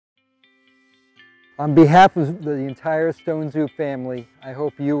On behalf of the entire Stone Zoo family, I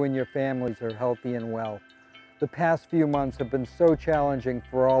hope you and your families are healthy and well. The past few months have been so challenging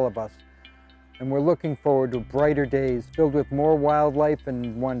for all of us, and we're looking forward to brighter days filled with more wildlife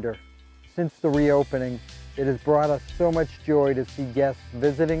and wonder. Since the reopening, it has brought us so much joy to see guests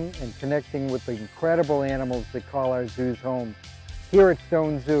visiting and connecting with the incredible animals that call our zoos home. Here at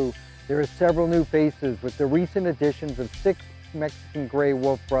Stone Zoo, there are several new faces with the recent additions of 6 Mexican gray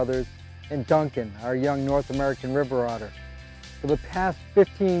wolf brothers and Duncan, our young North American river otter. For the past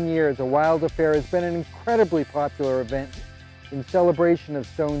 15 years, a Wild Affair has been an incredibly popular event in celebration of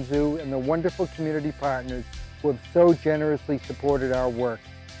Stone Zoo and the wonderful community partners who have so generously supported our work.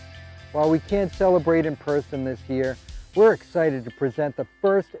 While we can't celebrate in person this year, we're excited to present the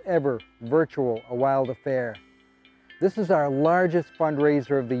first ever virtual A Wild Affair. This is our largest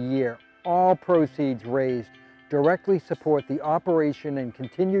fundraiser of the year. All proceeds raised directly support the operation and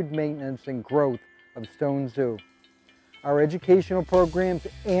continued maintenance and growth of Stone Zoo, our educational programs,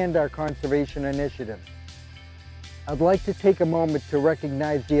 and our conservation initiatives. I'd like to take a moment to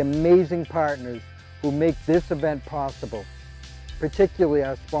recognize the amazing partners who make this event possible, particularly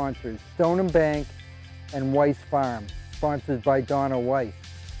our sponsors, Stone & Bank and Weiss Farm, sponsored by Donna Weiss.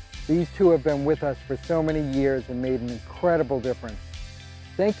 These two have been with us for so many years and made an incredible difference.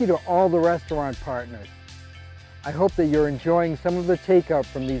 Thank you to all the restaurant partners. I hope that you're enjoying some of the takeout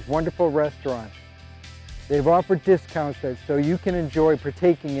from these wonderful restaurants. They've offered discounts so you can enjoy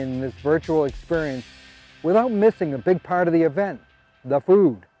partaking in this virtual experience without missing a big part of the event, the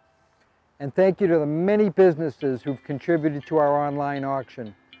food. And thank you to the many businesses who've contributed to our online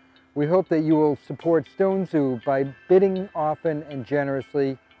auction. We hope that you will support Stone Zoo by bidding often and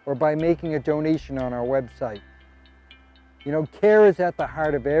generously, or by making a donation on our website. You know, care is at the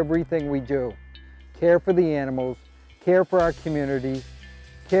heart of everything we do. Care for the animals, care for our communities,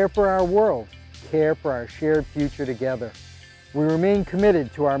 care for our world, care for our shared future together. We remain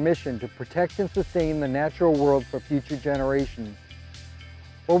committed to our mission to protect and sustain the natural world for future generations.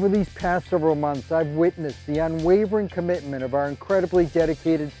 Over these past several months, I've witnessed the unwavering commitment of our incredibly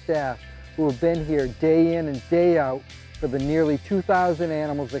dedicated staff who have been here day in and day out for the nearly 2,000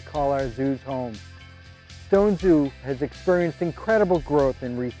 animals that call our zoos home. Stone Zoo has experienced incredible growth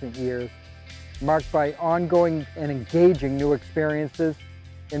in recent years, marked by ongoing and engaging new experiences,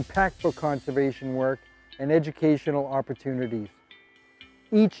 impactful conservation work, and educational opportunities.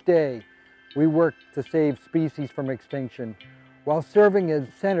 Each day, we work to save species from extinction while serving as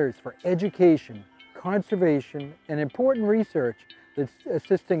centers for education, conservation, and important research that's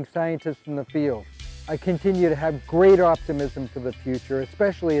assisting scientists in the field. I continue to have great optimism for the future,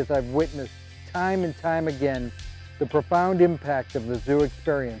 especially as I've witnessed time and time again the profound impact of the zoo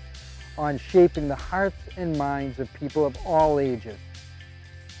experience on shaping the hearts and minds of people of all ages.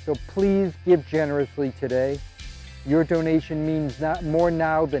 So please give generously today. Your donation means more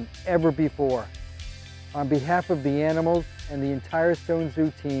now than ever before. On behalf of the animals and the entire Stone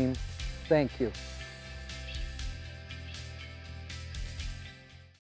Zoo team, thank you.